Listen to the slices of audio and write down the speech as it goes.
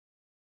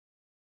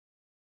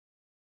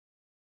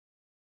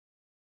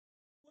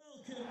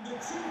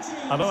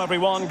Hello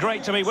everyone,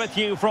 great to be with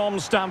you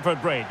from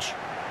Stamford Bridge.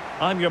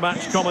 I'm your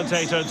match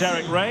commentator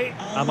Derek Ray,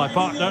 and my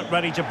partner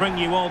ready to bring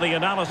you all the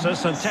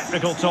analysis and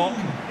technical talk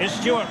is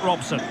Stuart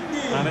Robson.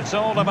 And it's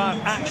all about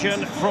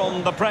action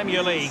from the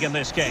Premier League in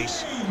this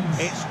case.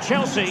 It's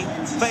Chelsea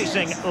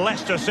facing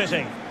Leicester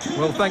City.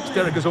 Well, thanks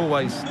Derek as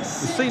always. The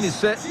scene is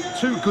set,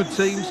 two good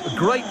teams, a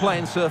great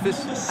playing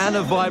surface and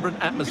a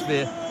vibrant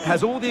atmosphere. It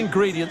has all the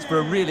ingredients for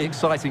a really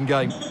exciting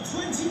game.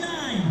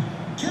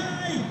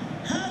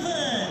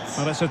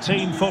 Well, it's a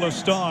team full of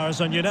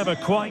stars, and you never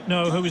quite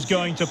know who's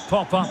going to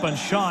pop up and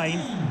shine.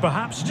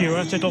 Perhaps,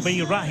 Stuart, it'll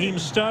be Raheem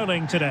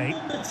Sterling today.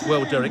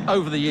 Well, Derek,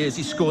 over the years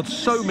he's scored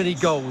so many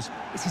goals.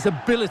 It's his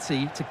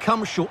ability to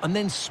come short and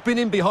then spin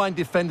in behind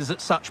defenders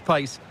at such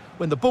pace.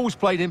 When the ball's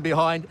played in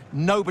behind,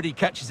 nobody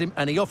catches him,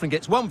 and he often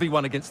gets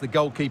 1v1 against the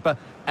goalkeeper,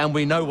 and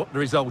we know what the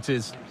result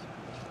is.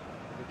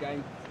 Good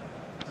game.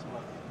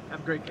 Have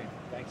a great game.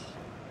 Thanks.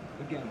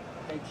 Good game.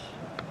 Thanks.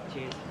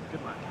 Cheers.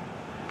 Good luck.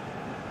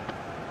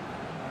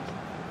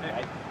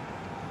 Hey.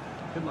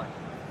 Good luck.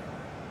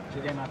 It's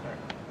your game out there.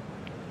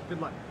 Good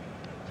luck.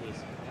 Cheers.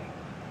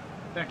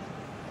 Thanks.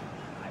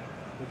 Hi.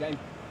 Good game.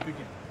 Good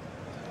game.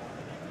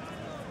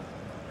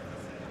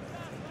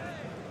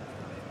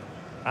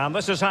 And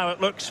this is how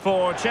it looks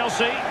for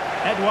Chelsea.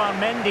 Edouard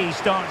Mendy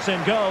starts in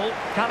goal.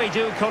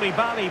 Kalidou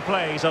Koulibaly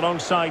plays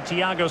alongside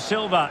Thiago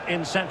Silva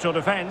in central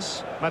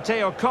defence.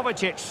 Mateo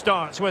Kovacic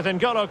starts with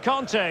N'Golo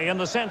Kanté in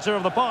the centre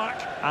of the park.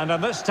 And in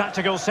this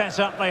tactical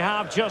setup, they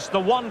have just the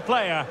one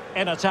player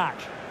in attack.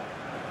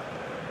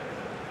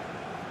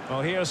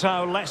 Well, here's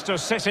how Leicester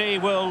City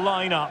will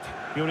line up.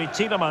 Yuri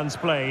Tielemans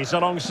plays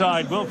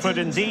alongside Wilfred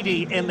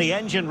Ndidi in the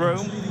engine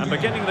room. And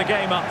beginning the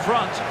game up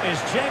front is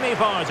Jamie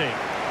Vardy.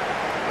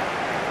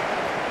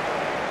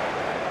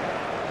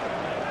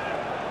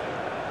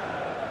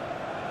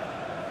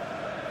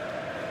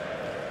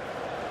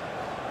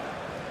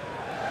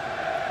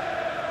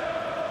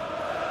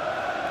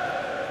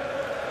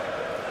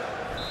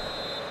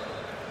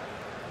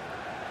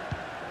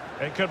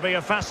 It could be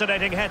a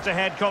fascinating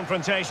head-to-head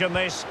confrontation,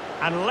 this.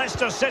 And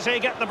Leicester City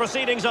get the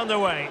proceedings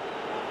underway.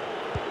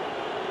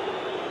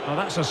 Well,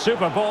 that's a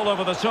super ball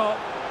over the top.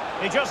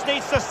 He just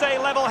needs to stay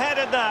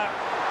level-headed now.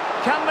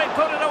 Can they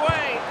put it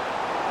away?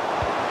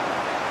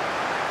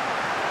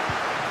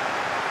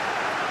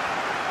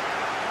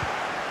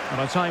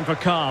 And a time for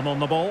calm on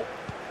the ball.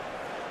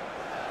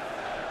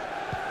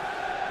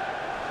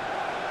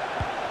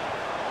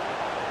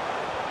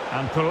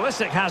 And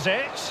Pulisic has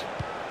it.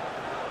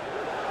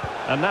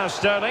 And now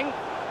Sterling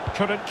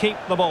couldn't keep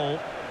the ball.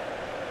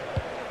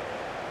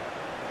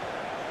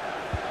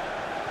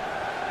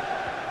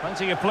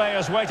 Plenty of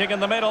players waiting in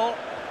the middle.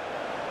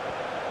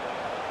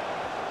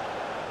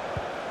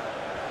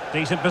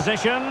 Decent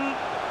position.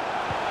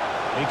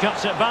 He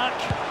cuts it back.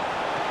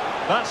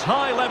 That's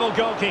high-level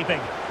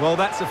goalkeeping. Well,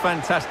 that's a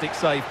fantastic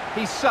save.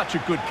 He's such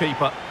a good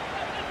keeper.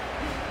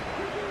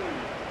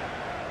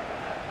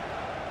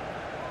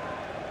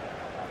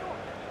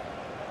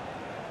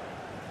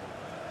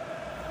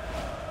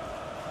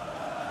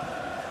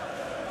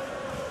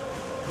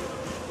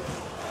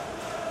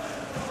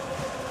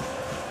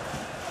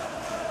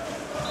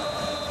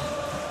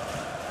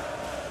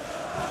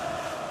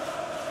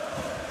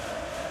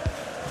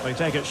 They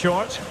take it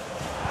short.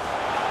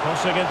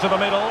 Crossing into the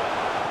middle.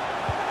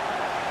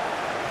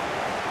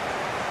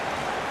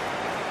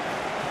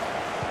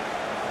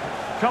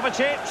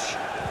 Kovacic.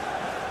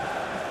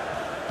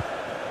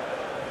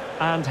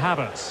 And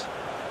Havertz.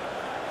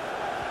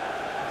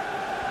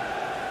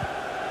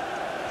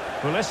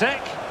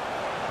 Pulisic.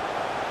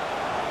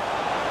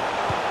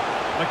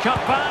 The cut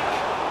back.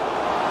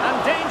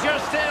 And danger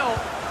still.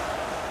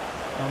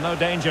 Well, no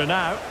danger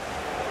now.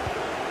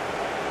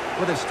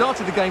 Well, they've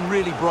started the game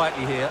really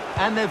brightly here,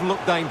 and they've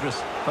looked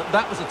dangerous. But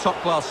that was a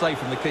top-class save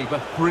from the keeper.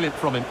 Brilliant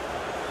from him.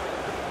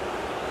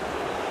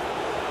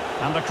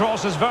 And the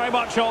cross is very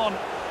much on.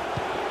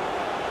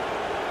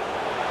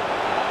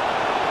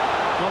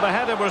 Well, the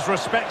header was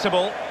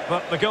respectable,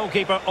 but the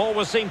goalkeeper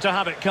always seemed to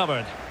have it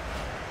covered.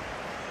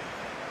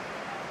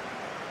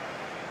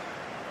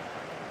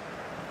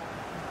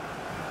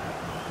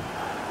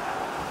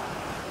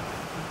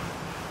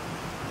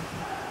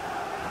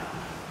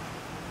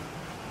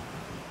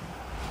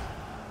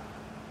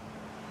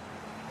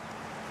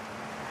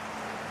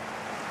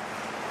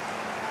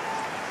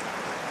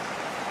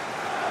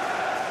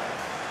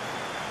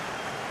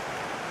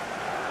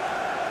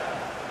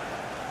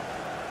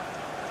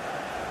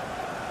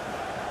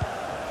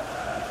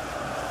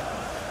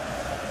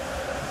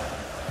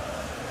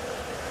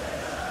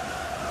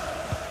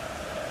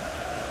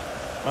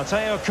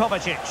 Mateo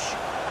Kovacic.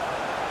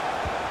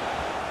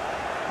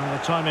 Well,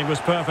 the timing was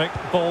perfect.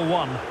 Ball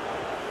one.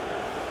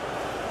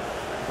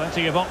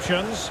 Plenty of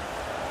options.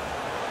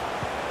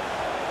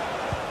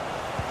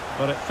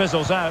 But it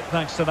fizzles out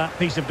thanks to that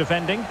piece of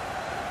defending.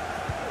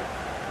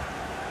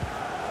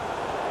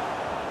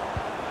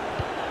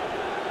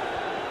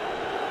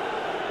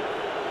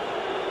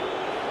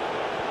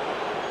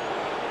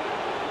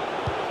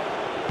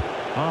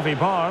 Harvey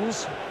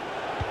Barnes.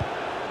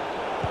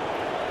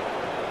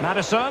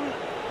 Maddison.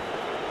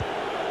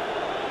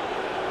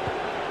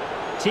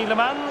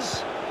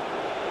 Tielemans.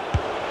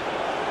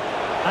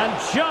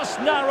 And just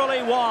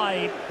narrowly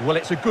wide. Well,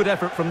 it's a good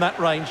effort from that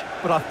range,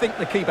 but I think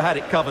the keeper had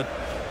it covered.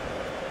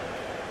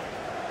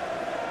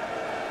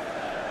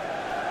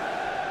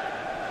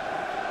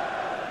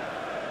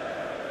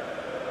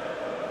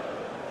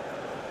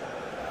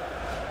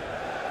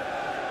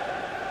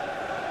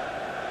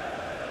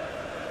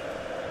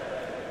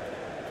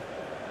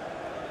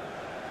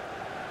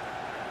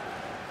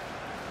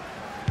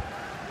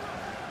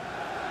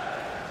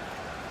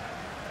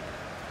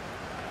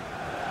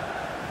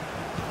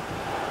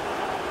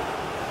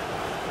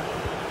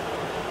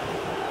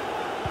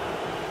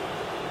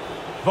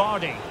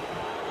 Vardy.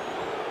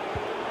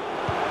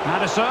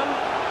 Maddison.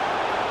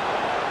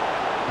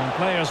 And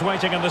players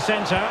waiting in the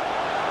centre.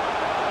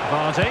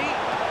 Vardy.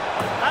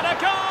 And a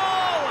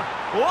goal!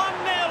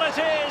 1-0 it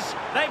is.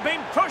 They've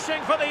been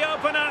pushing for the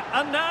opener,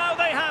 and now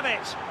they have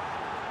it.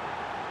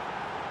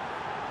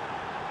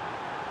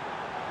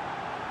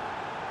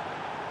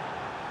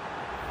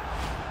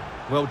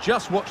 Well,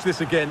 just watch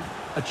this again.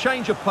 A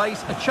change of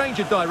pace, a change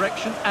of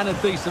direction, and a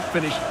decent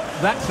finish.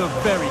 That's a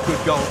very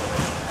good goal.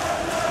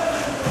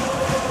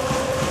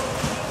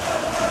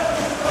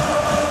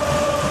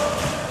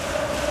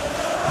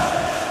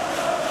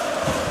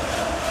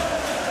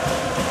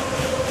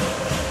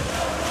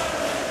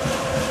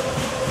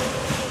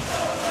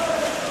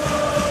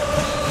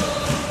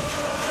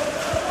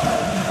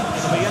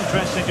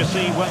 Interesting to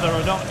see whether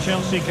or not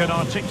Chelsea can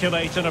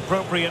articulate an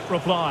appropriate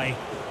reply.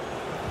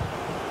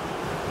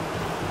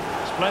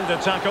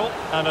 Splendid tackle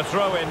and a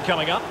throw-in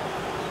coming up.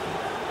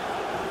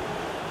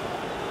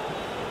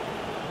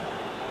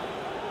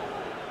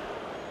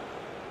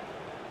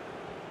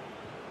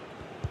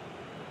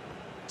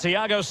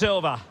 Thiago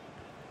Silva.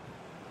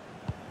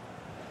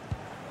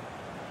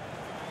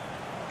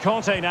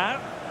 Conte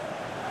now.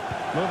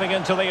 Moving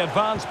into the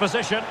advanced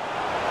position.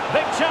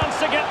 Big chance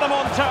to get them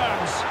on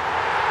terms.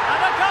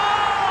 And a goal!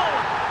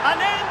 An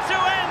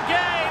end-to-end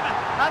game,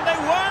 and they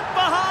weren't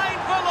behind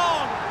for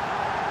long.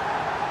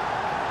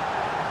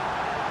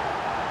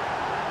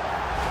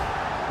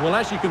 Well,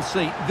 as you can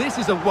see, this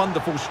is a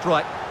wonderful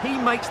strike. He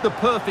makes the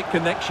perfect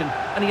connection,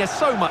 and he has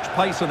so much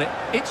pace on it.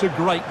 It's a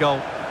great goal.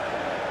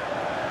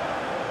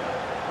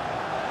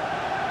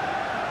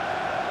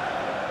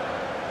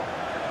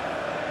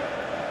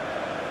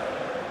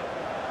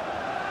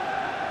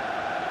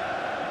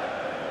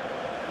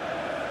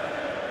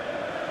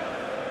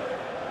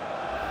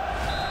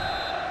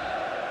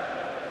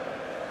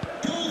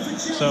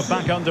 So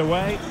back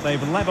underway,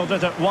 they've levelled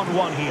it at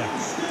 1-1 here.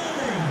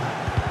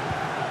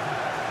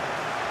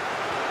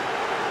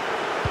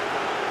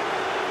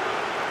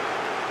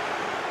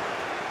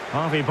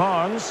 Harvey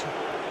Barnes,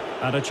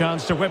 and a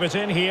chance to whip it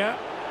in here.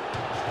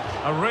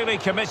 A really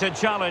committed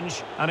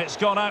challenge, and it's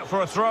gone out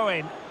for a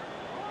throw-in.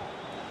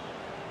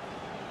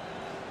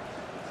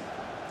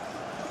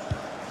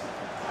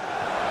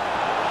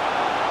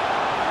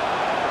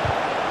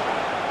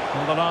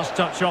 Well, the last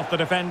touch off the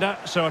defender,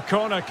 so a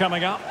corner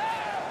coming up.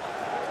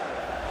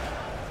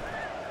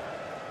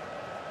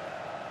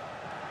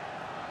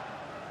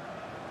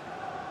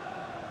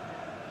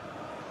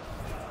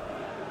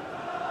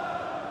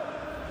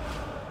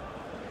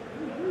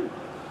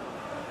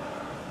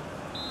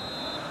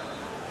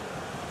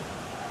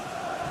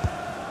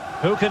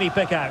 Who can he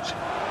pick out?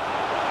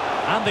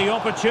 And the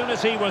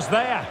opportunity was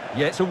there.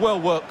 Yeah, it's a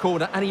well-worked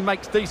corner, and he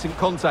makes decent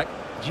contact.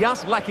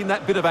 Just lacking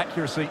that bit of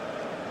accuracy.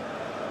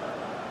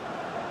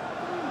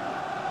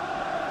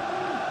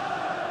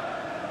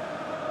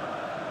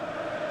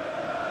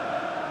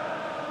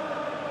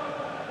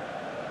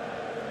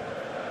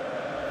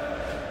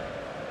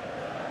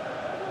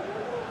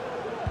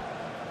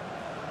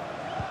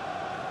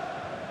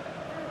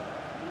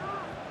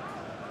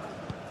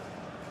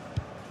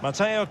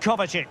 Mateo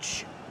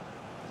Kovacic.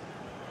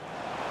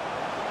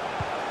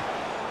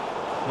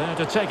 There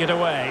to take it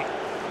away.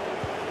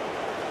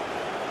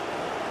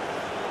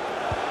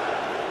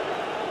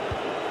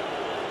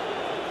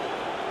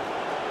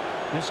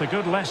 It's a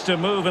good Leicester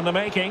move in the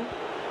making.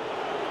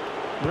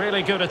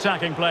 Really good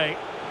attacking play.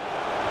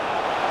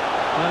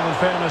 Well, in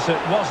fairness, it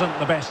wasn't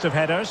the best of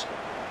headers.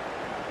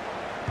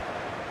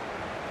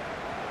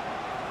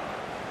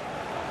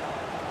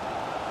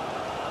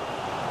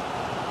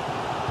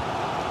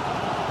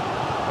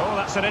 Oh,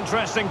 that's an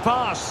interesting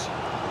pass.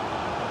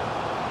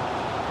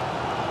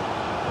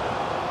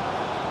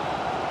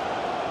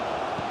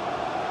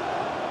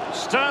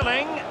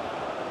 Sterling.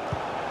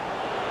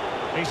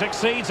 He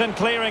succeeds in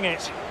clearing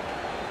it.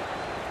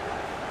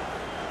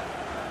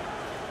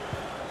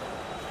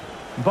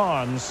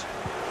 Barnes.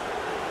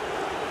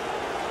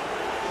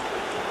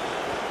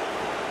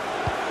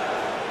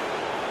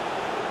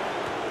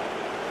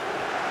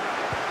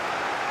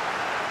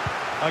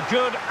 A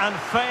good and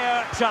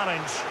fair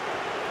challenge.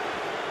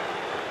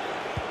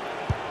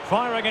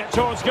 Firing it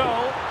towards goal.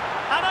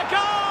 And a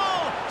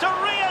goal to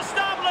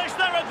re-establish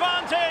their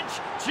advantage.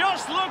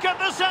 Just look at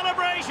the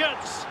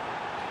celebrations.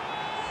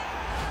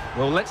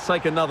 Well, let's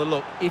take another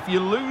look. If you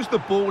lose the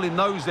ball in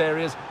those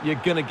areas, you're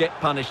going to get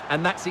punished.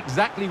 And that's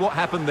exactly what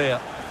happened there.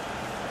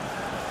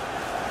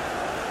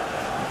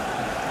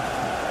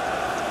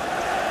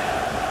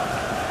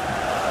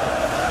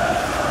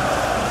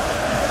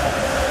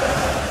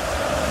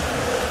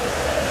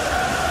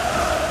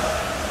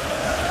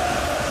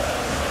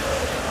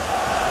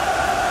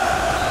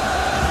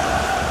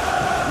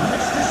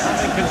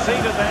 Having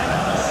conceded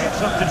then,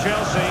 it's up to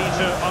Chelsea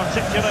to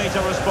articulate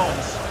a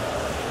response.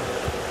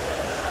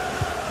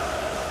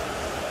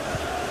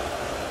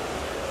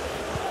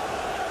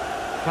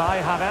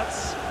 Kai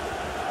Havertz.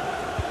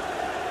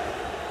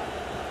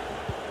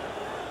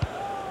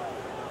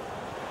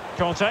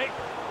 Conte.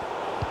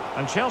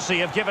 And Chelsea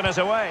have given us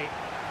away.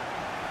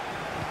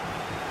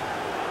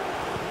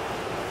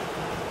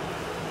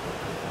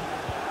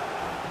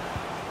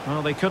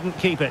 Well, they couldn't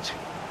keep it.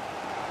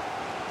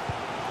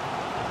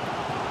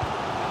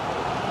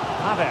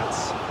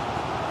 Havertz.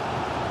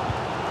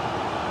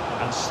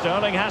 And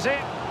Sterling has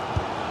it.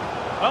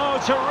 Oh,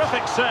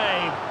 terrific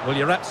save. Well,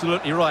 you're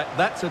absolutely right.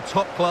 That's a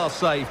top-class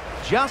save.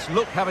 Just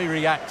look how he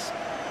reacts.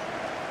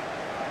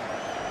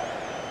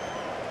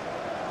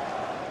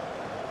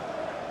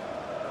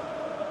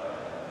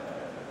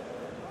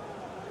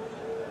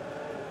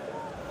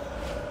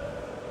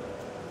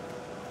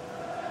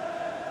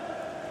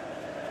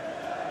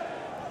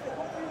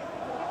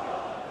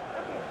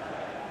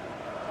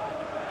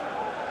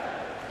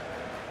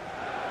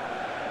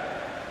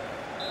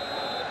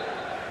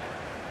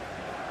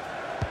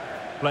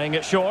 Playing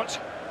it short.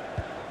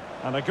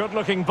 And a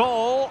good-looking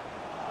ball.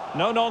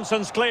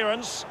 No-nonsense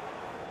clearance.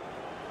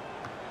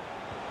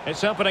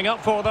 It's opening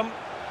up for them.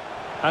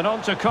 And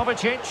on to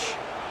Kovacic.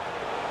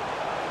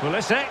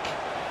 Pulisic.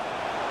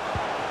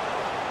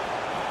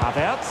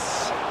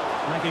 Havertz.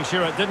 Making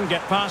sure it didn't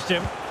get past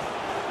him.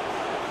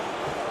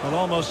 Well,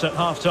 almost at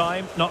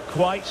half-time. Not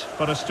quite,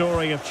 but a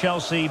story of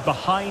Chelsea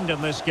behind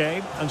in this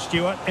game. And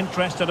Stuart,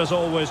 interested as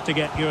always to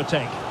get your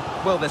take.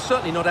 Well, they're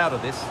certainly not out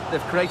of this.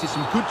 They've created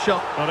some good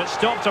shots. Well, it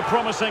stopped a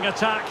promising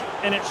attack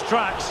in its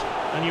tracks.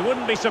 And you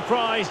wouldn't be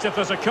surprised if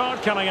there's a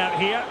card coming out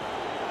here.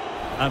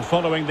 And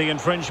following the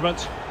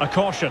infringement, a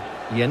caution.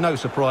 Yeah, no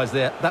surprise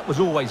there. That was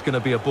always going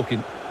to be a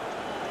booking.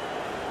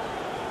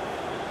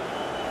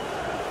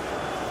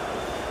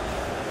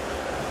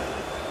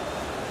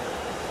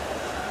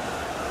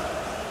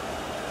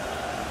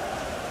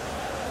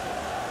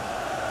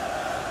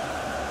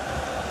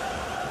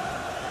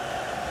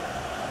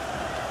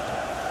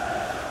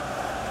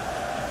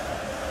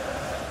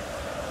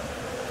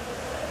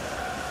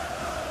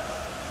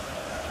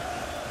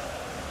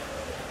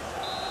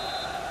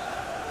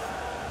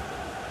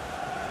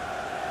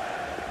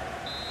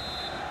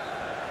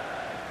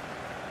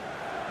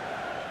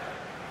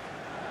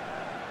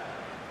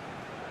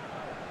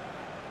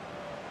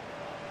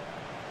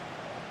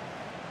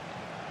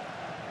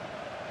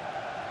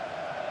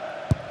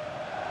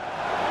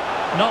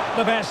 Not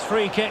the best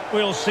free kick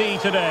we'll see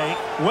today.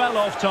 Well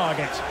off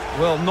target.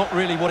 Well, not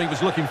really what he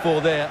was looking for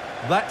there.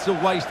 That's a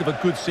waste of a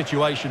good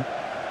situation.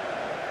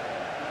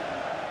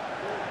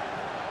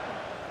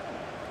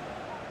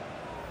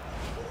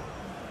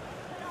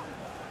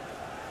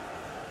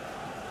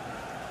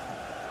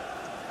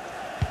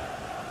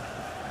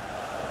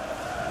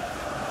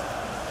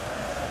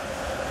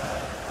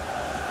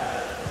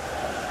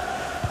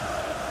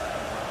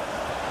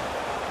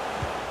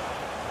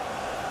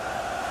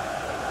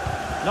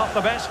 Not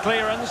the best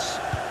clearance.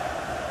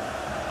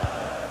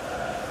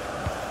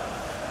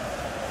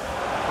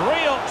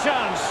 Real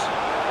chance.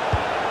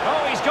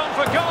 Oh, he's gone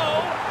for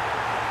goal.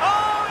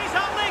 Oh, he's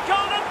only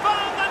gone and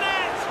found the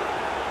net.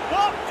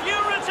 What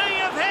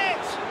purity of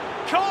hit.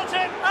 Caught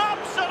it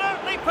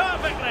absolutely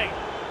perfectly.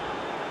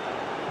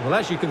 Well,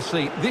 as you can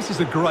see, this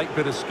is a great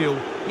bit of skill.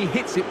 He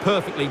hits it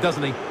perfectly,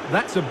 doesn't he?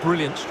 That's a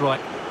brilliant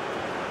strike.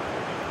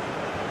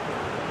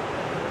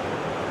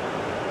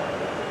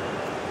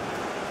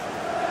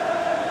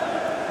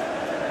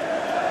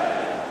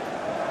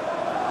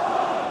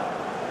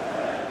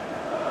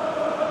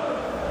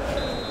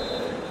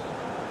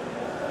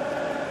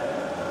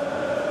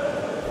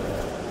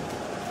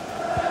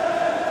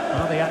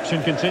 Well, the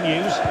action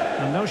continues,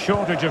 and no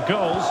shortage of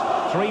goals.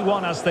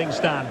 3-1 as things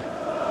stand.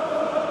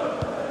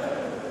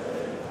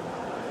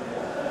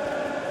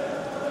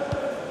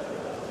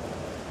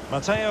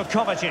 Mateo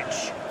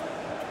Kovacic.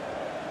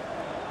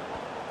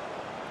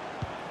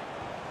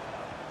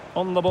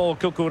 On the ball,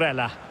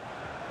 Cucurella.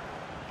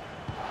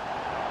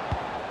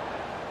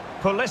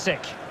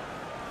 Pulisic.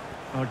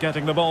 Well,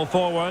 getting the ball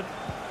forward.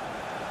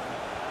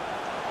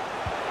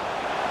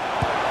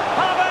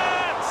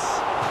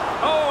 Havertz!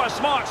 Oh, a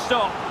smart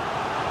stop.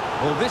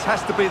 Well, this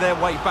has to be their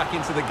way back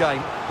into the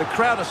game. The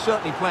crowd are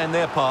certainly playing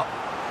their part.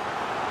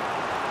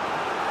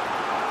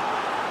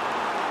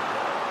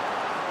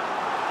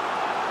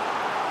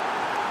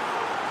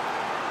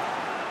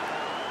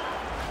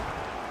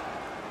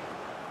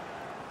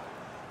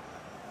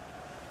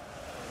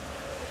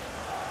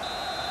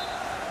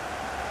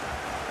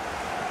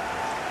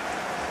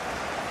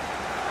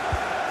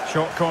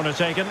 Short corner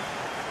taken.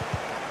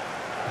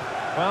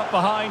 Well,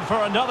 behind for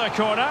another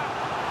corner.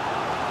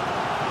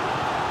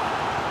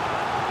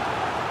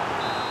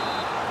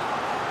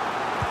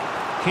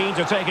 Keen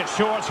to take it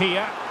short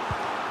here.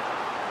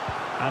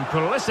 And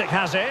Pulisic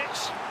has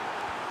it.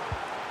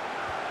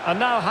 And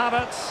now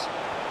Havertz.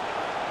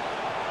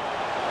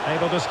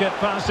 Able to skip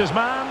past his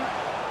man.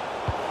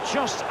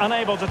 Just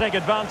unable to take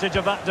advantage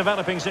of that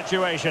developing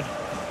situation.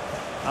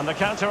 And the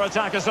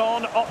counter-attack is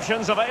on.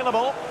 Options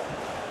available.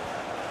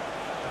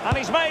 And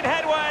he's made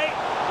headway.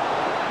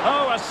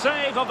 Oh, a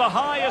save of the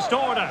highest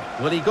order.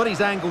 Well, he got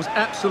his angles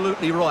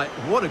absolutely right.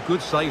 What a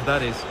good save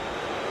that is.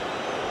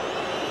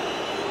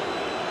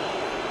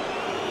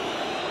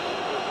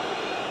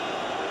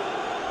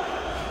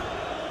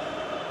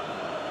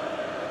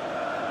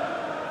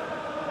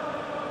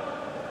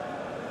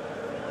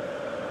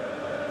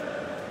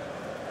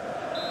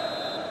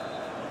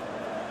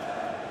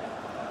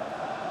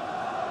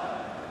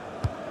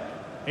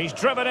 He's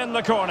driven in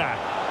the corner.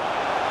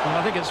 Well,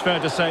 I think it's fair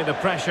to say the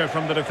pressure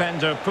from the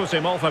defender put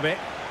him off a bit.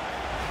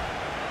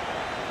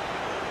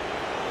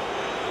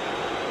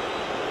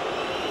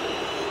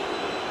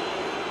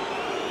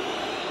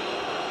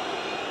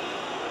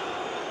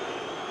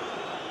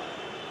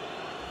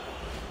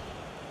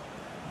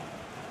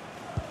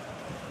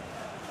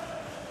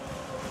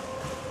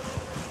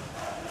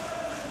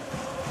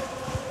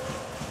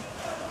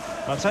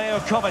 Mateo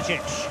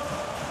Kovacic.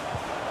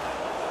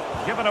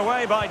 Given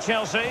away by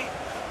Chelsea.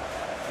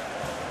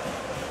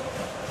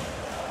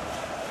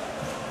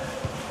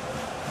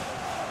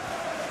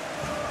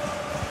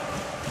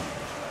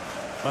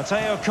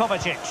 Mateo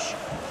Kovacic.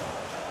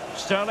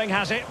 Sterling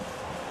has it.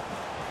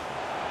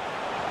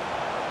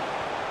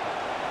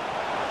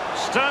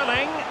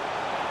 Sterling.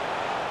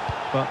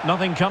 But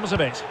nothing comes of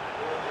it.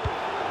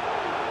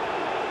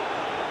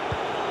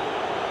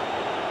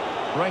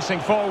 Racing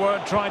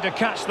forward, trying to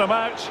catch them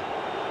out.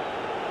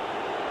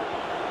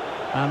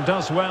 And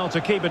does well to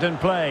keep it in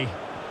play.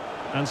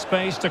 And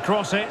space to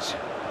cross it.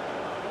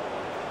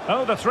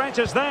 Oh, the threat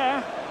is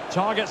there.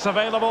 Targets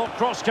available,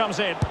 cross comes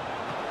in.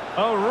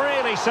 Oh,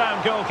 really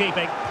sound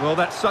goalkeeping. Well,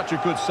 that's such a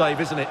good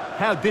save, isn't it?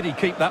 How did he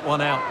keep that one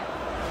out?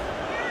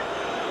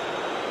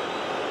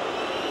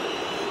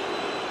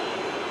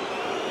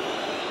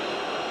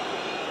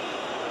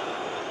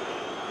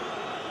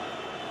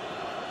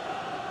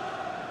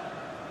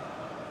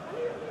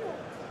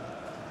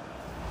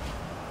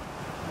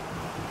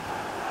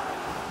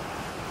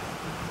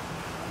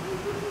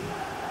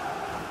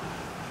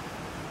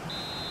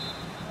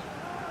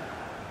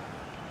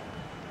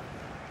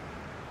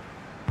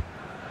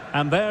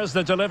 And there's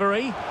the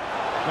delivery.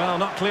 Well,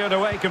 not cleared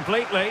away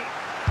completely.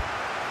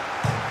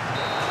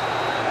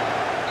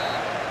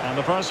 And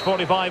the first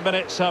 45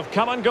 minutes have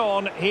come and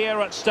gone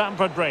here at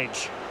Stamford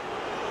Bridge.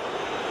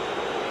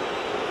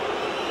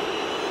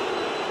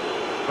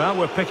 Well,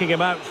 we're picking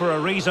him out for a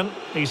reason.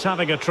 He's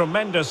having a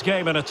tremendous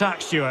game in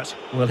attack, Stuart.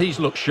 Well,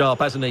 he's looked sharp,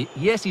 hasn't he?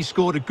 Yes, he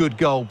scored a good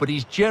goal, but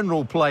his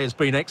general play has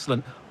been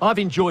excellent. I've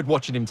enjoyed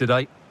watching him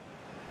today.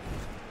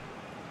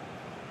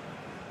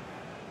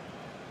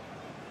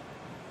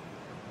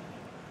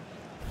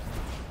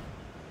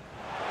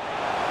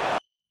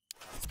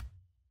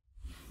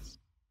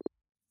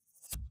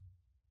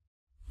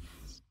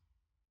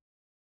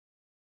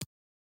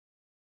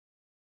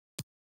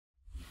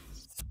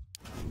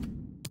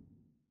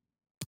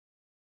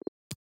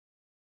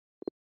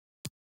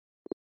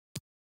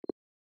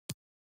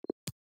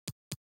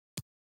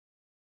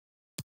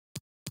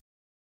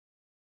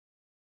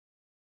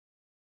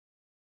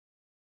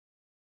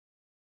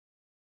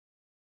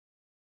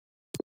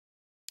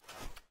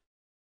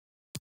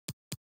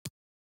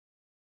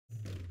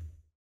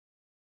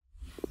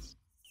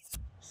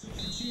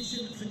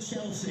 For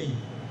Chelsea.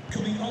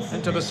 Coming off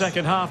Into the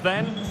second half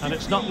then, and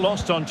it's not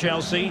lost on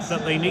Chelsea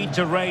that they need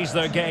to raise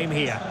their game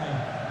here.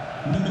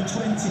 Number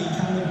 20,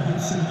 Callum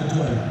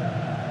Hudson-Odoi.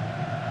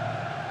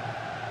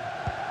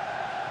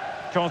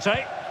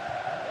 Conte.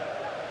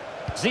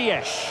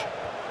 Ziyech.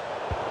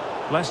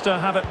 Leicester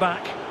have it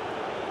back.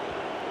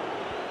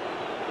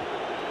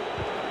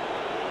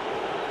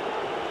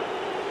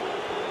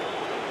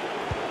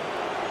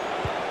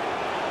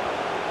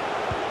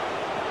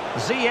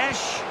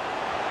 Ziyech.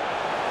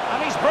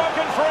 And he's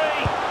broken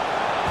free.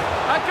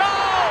 A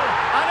goal!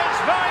 And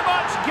it's very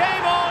much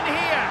game on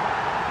here.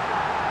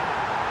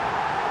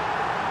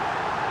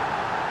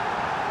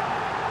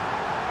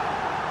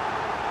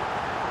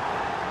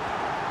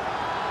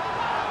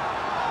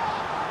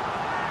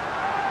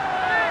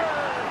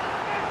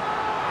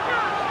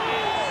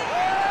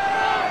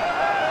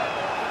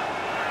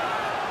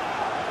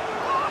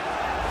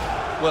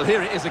 Well,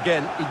 here it is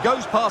again. He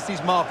goes past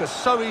his marker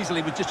so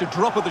easily with just a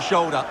drop of the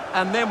shoulder.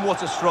 And then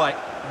what a strike.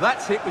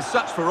 That's hit with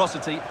such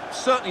ferocity.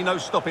 Certainly no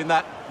stopping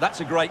that. That's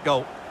a great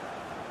goal.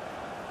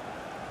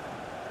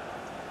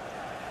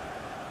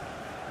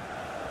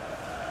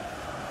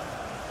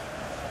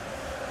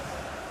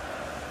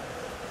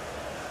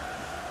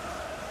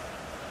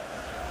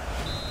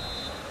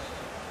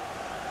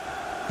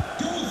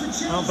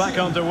 Well, back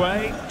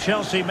underway.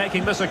 Chelsea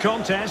making this a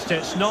contest.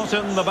 It's not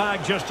in the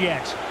bag just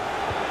yet.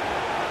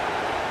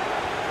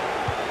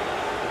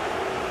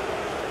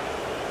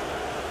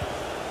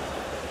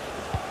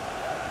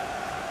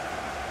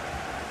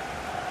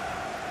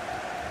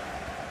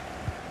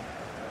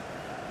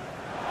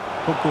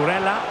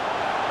 Cucurella.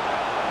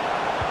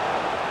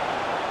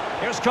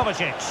 Here's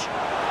Kovacic.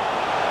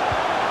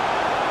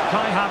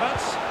 Kai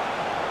Havertz.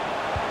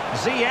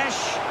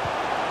 Ziyech.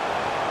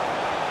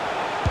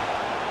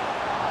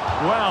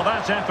 Well,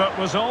 that effort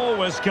was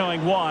always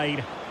going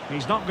wide.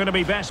 He's not going to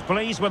be best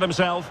pleased with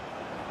himself.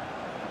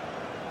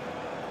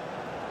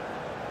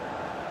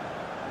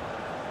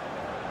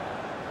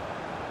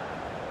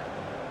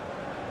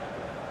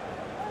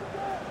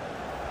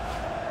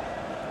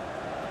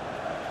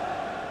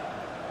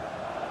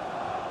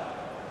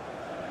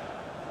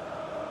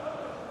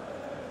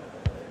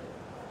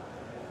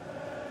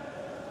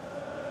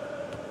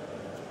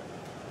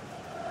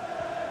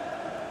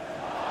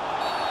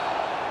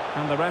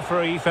 And the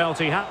referee felt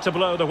he had to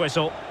blow the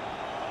whistle.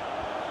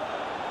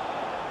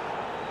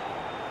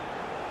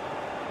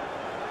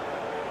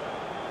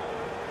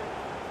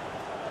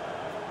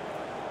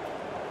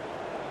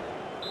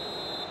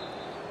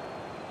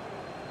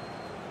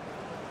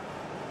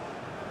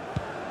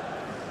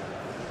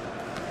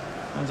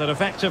 And an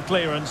effective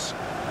clearance.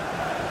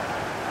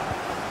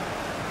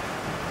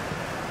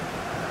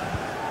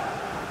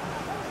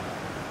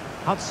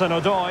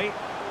 Hudson-Odoi.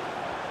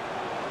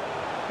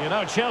 You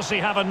know, Chelsea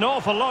have an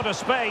awful lot of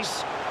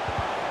space.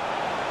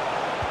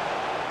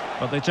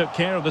 But they took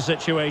care of the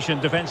situation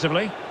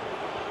defensively.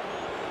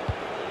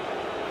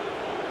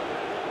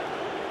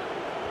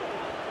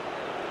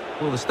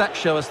 Well, the stats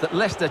show us that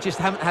Leicester just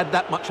haven't had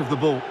that much of the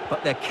ball,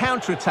 but their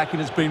counter-attacking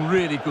has been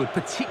really good,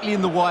 particularly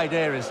in the wide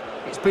areas.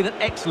 It's been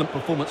an excellent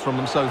performance from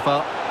them so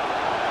far.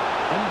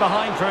 In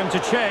behind for him to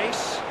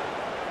chase.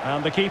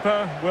 And the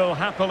keeper will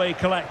happily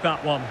collect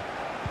that one.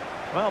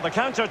 Well, the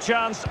counter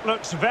chance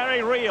looks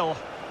very real.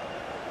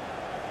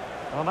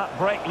 Well, that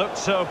break looked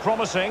so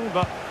promising,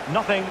 but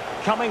nothing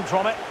coming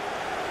from it.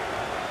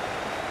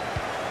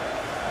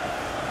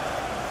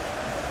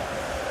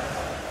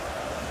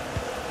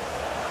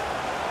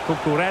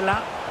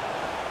 Cucurella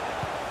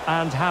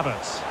and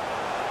Havertz.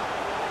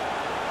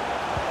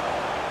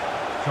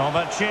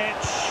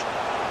 Kovacic.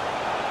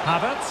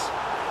 Havertz.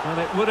 Well,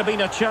 it would have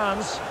been a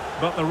chance,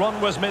 but the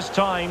run was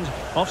mistimed.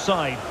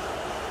 Offside.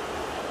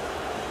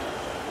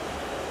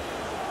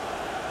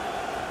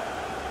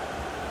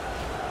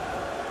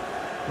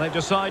 They've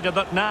decided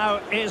that now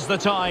is the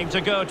time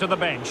to go to the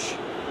bench.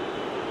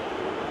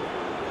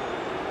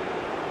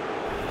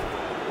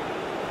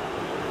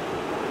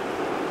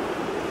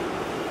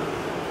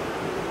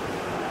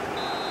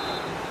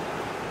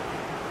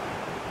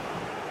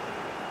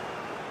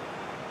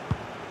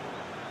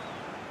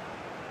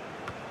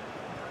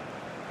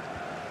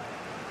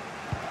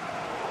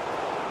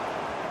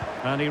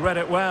 And he read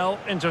it well,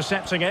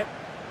 intercepting it.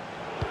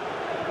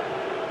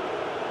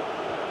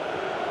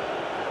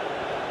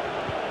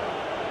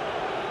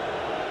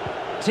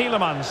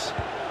 Tielemans.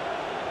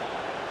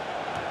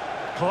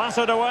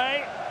 Clattered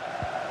away.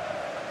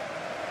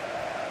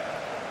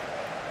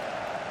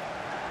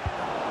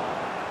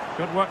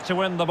 Good work to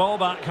win the ball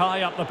back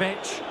high up the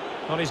pitch.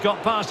 Well, he's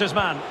got past his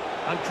man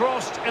and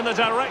crossed in the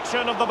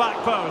direction of the back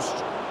post.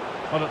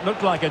 Well, it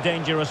looked like a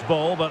dangerous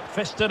ball, but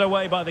fisted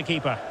away by the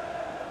keeper.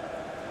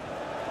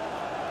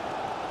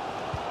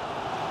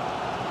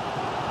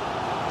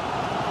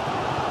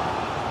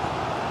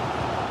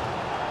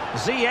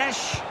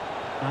 Ziyech.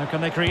 Now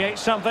can they create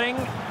something? Oh,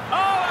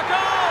 a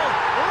goal!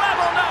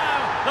 Level now!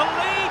 The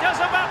lead has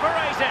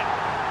evaporated!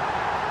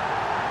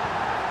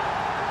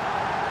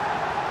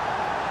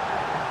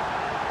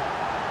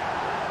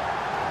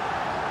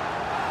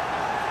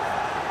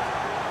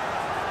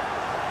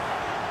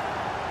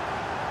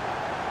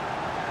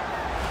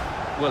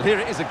 Well, here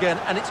it is again,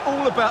 and it's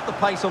all about the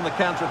pace on the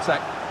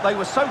counter-attack. They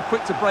were so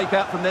quick to break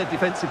out from their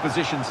defensive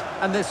positions,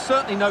 and there's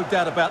certainly no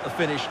doubt about the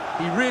finish.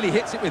 He really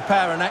hits it with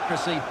power and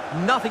accuracy.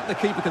 Nothing the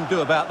keeper can do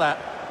about that.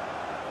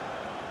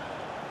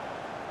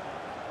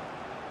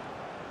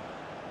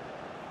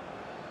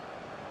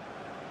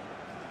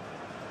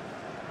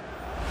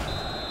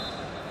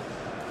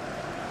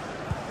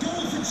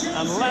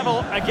 And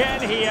level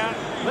again here.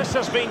 This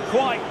has been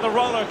quite the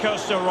roller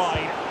coaster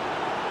ride.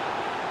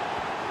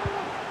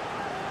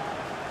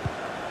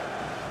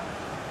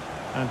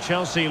 And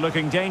Chelsea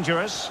looking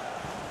dangerous.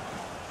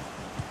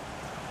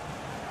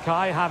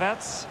 Kai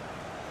Havertz.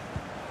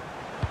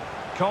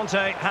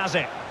 Conte has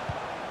it.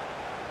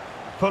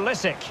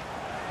 Pulisic.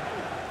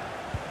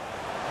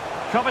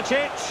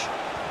 Kovacic.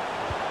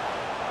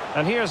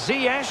 And here's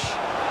Ziyech.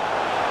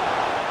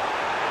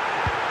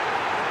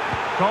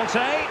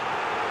 Conte.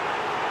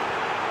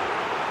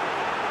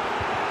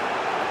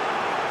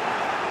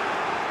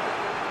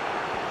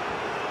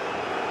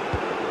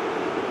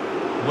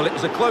 Well, it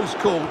was a close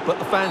call, but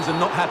the fans are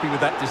not happy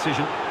with that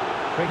decision.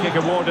 Free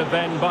kick awarded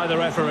then by the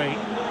referee.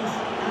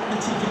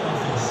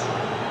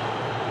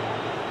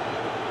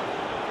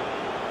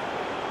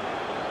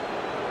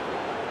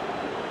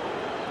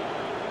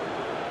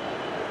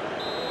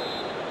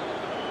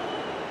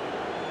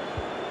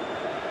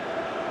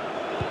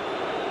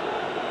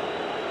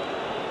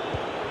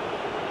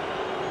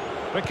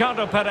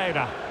 Ricardo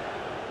Pereira.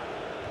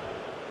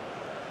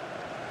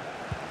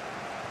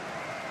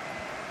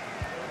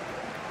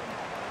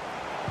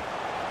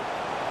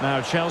 Now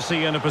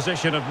Chelsea in a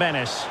position of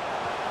menace.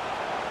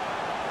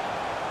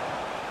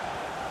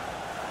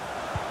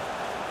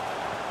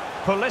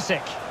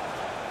 Pulisic.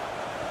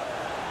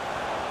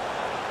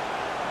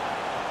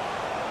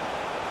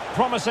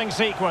 Promising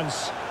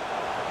sequence.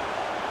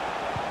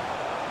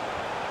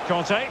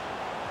 Conte.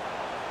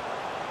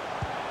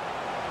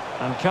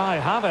 And Kai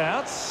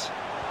Havertz.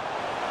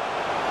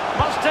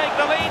 Must take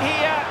the lead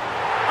here.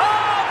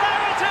 Oh,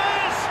 there it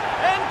is!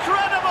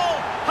 Incredible!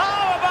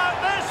 How about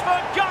this for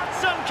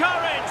guts and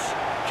courage?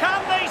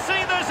 Can they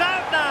see this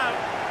out now?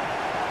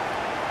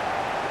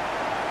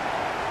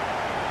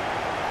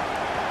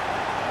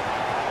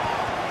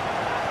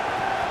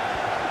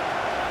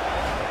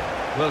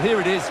 Well,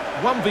 here it is,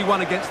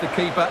 1v1 against the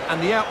keeper,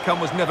 and the outcome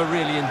was never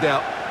really in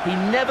doubt. He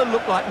never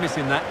looked like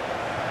missing that.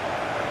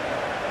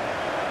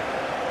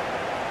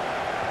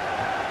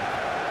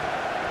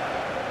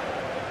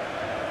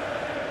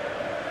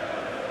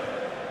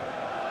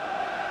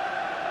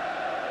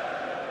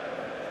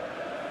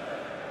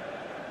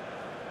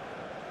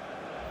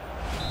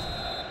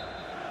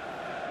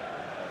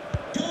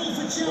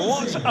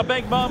 What a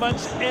big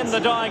moment in the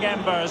dying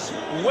embers.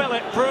 Will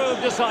it prove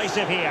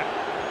decisive here?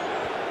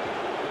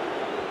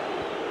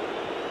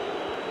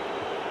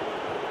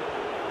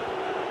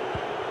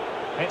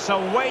 It's a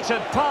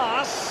weighted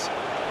pass.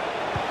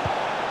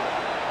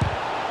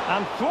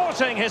 And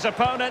thwarting his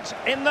opponent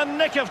in the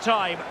nick of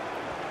time.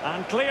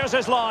 And clears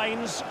his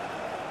lines.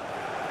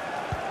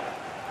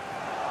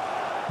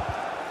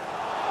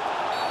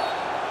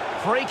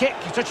 Free kick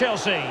to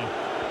Chelsea.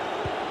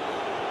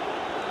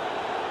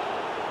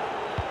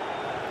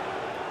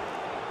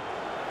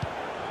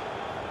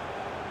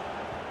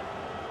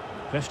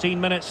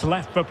 "15 minutes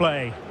left for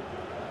play."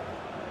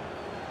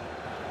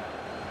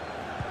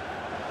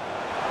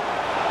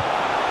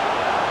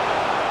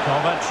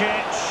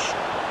 Kovacic.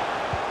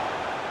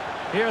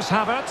 Here's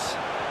Havertz.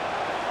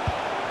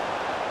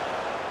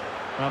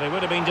 Well, he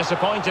would have been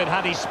disappointed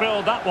had he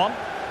spilled that one.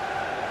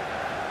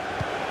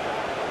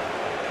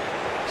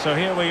 So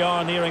here we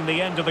are nearing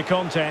the end of the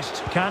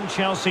contest. Can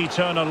Chelsea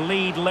turn a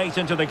lead late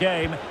into the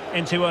game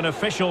into an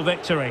official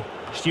victory?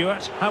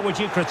 Stuart, how would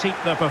you critique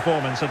the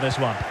performance of this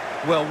one?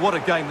 Well, what a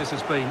game this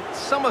has been.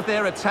 Some of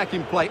their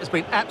attacking play has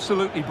been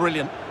absolutely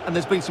brilliant, and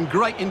there's been some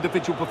great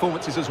individual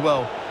performances as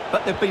well.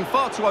 But they've been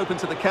far too open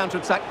to the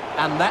counter-attack,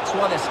 and that's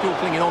why they're still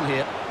clinging on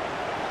here.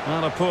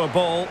 Well, a poor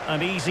ball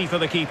and easy for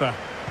the keeper.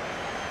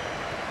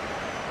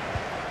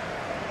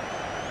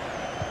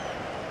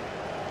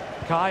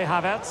 Kai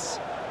Havertz.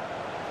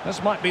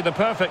 This might be the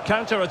perfect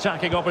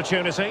counter-attacking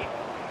opportunity.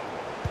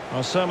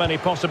 Well, so many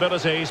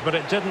possibilities, but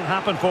it didn't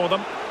happen for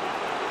them.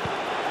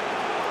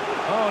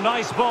 Oh,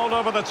 nice ball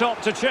over the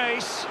top to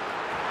chase.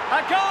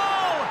 A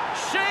goal!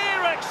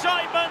 Sheer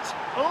excitement!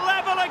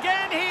 Level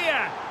again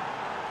here!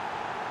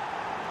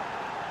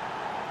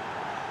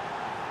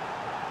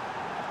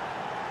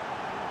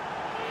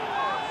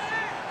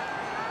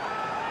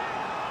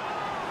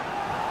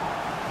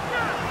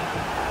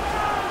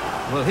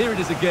 Well, here it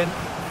is again.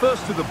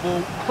 First to the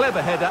ball,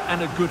 clever header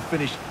and a good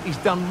finish. He's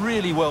done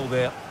really well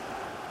there.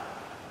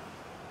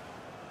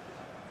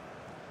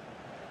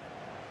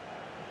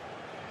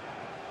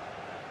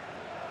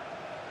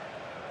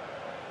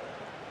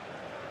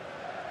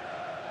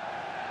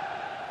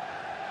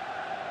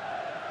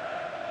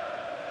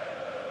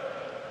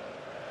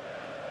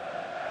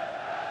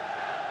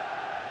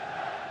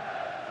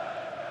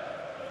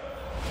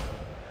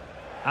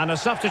 And a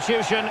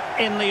substitution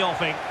in the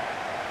offing.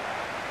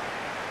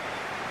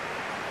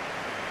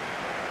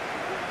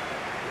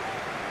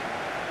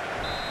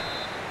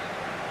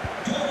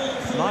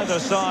 Neither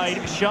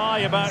side shy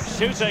about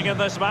shooting in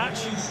this match.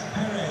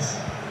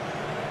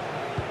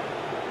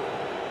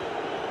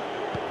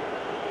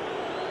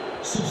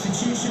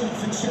 Substitution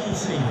for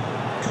Chelsea.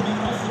 Coming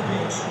off the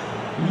pitch,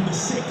 number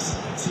 6,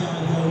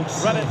 Thiago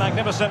Silva. Read it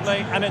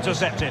magnificently and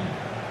intercepted.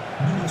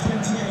 Number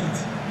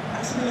 28,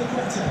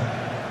 Azpilicueta.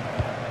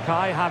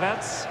 Kai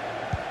Havertz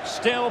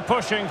still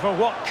pushing for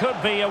what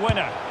could be a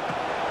winner.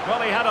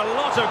 Well, he had a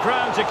lot of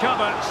ground to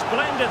cover.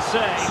 Splendid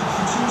save.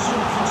 Substitution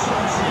for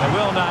Chelsea. They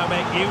will now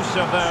make use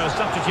of their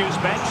substitutes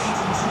bench.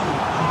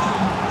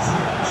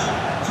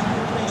 To be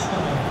replaced by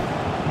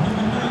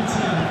number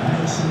 19,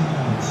 Mason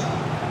Mount.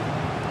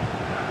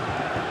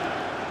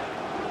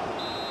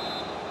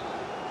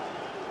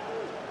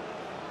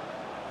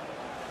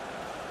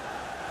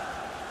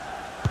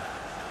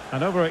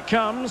 And over it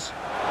comes.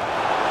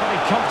 Very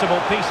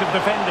comfortable piece of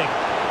defending.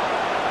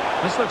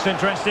 This looks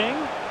interesting.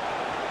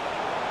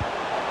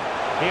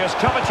 Here's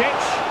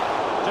Kovacic.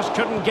 Just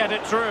couldn't get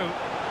it through.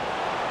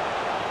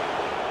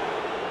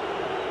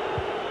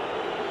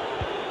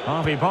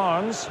 Harvey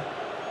Barnes.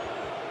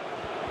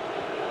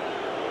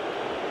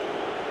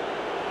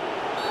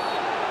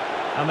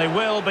 And they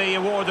will be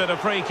awarded a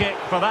free kick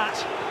for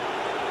that.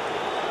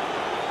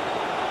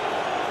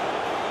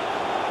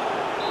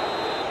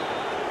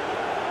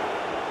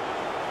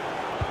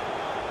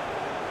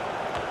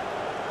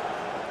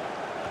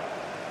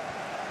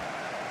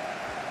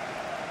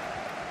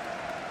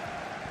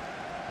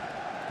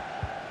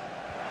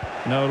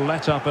 No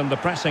let-up in the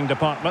pressing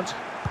department.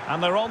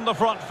 And they're on the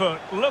front foot,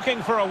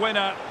 looking for a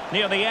winner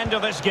near the end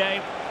of this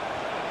game.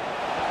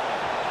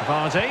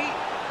 Vardy.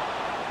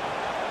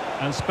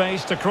 And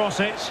space to cross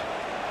it.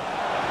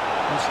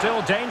 And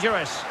still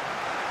dangerous.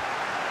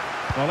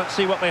 Well, let's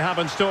see what they have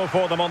in store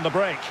for them on the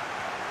break.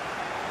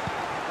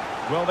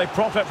 Will they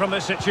profit from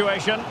this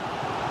situation?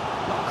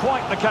 Not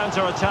quite the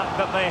counter-attack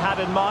that they had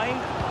in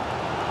mind.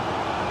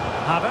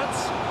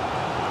 Havertz.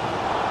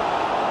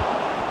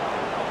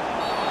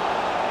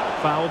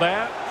 Foul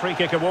there. Free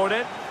kick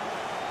awarded.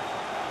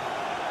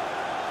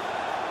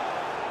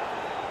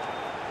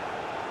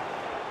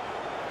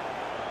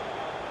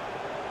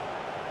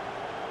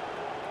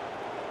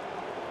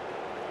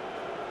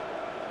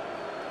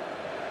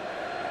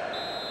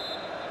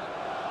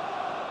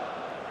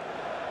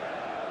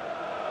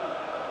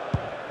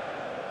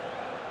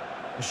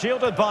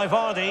 Shielded by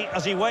Vardy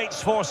as he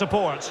waits for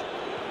support.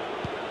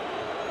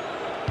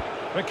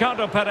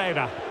 Ricardo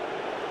Pereira.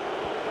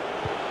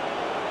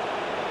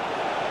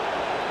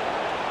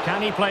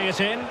 Can he play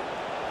it in?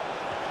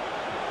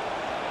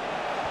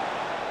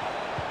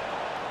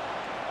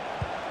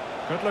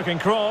 Good looking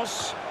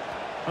cross.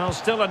 Well,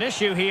 still an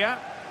issue here.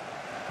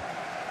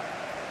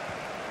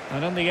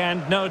 And in the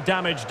end, no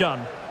damage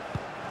done.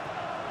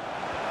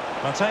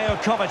 Mateo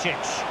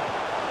Kovacic.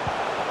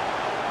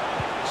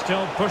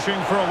 Still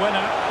pushing for a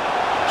winner.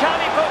 Can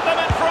he put them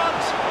in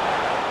front?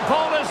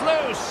 Ball is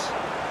loose.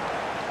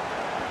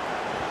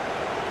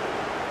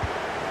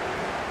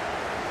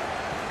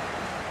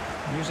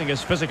 Using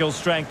his physical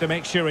strength to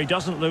make sure he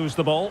doesn't lose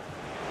the ball.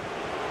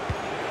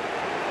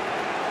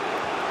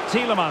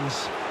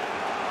 Tielemans.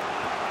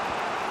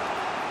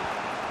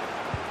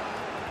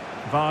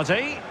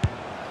 Vardy.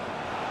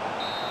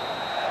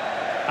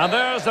 And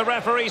there's the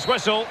referee's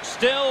whistle.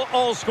 Still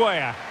all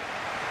square.